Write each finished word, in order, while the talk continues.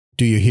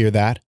Do you hear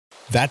that?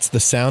 That's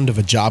the sound of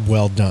a job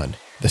well done.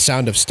 The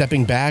sound of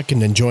stepping back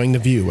and enjoying the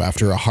view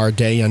after a hard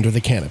day under the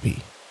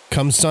canopy.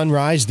 Come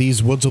sunrise,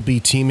 these woods will be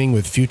teeming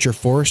with future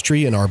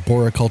forestry and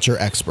arboriculture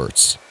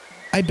experts.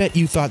 I bet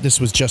you thought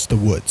this was just the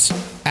woods.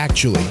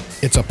 Actually,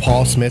 it's a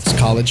Paul Smith's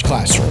college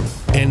classroom,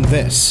 and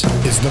this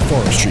is the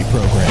Forestry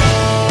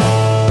program.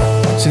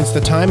 Since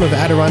the time of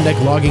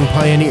Adirondack logging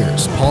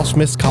pioneers, Paul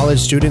Smith's college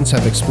students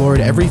have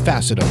explored every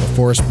facet of the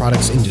forest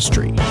products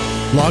industry.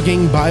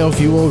 Logging,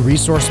 biofuel,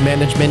 resource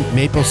management,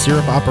 maple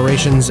syrup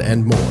operations,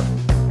 and more.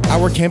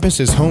 Our campus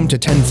is home to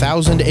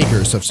 10,000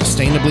 acres of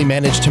sustainably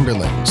managed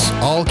timberlands,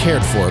 all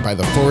cared for by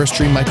the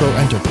Forestry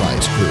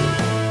Microenterprise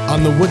Crew.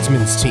 On the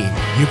Woodsmen's team,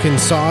 you can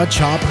saw,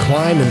 chop,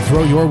 climb, and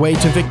throw your way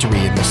to victory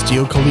in the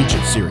Steel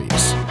Collegiate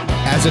Series.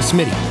 As a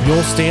Smitty,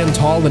 you'll stand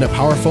tall in a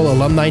powerful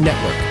alumni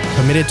network,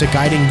 committed to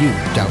guiding you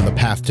down the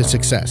path to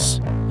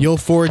success. You'll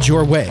forge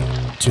your way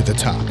to the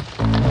top.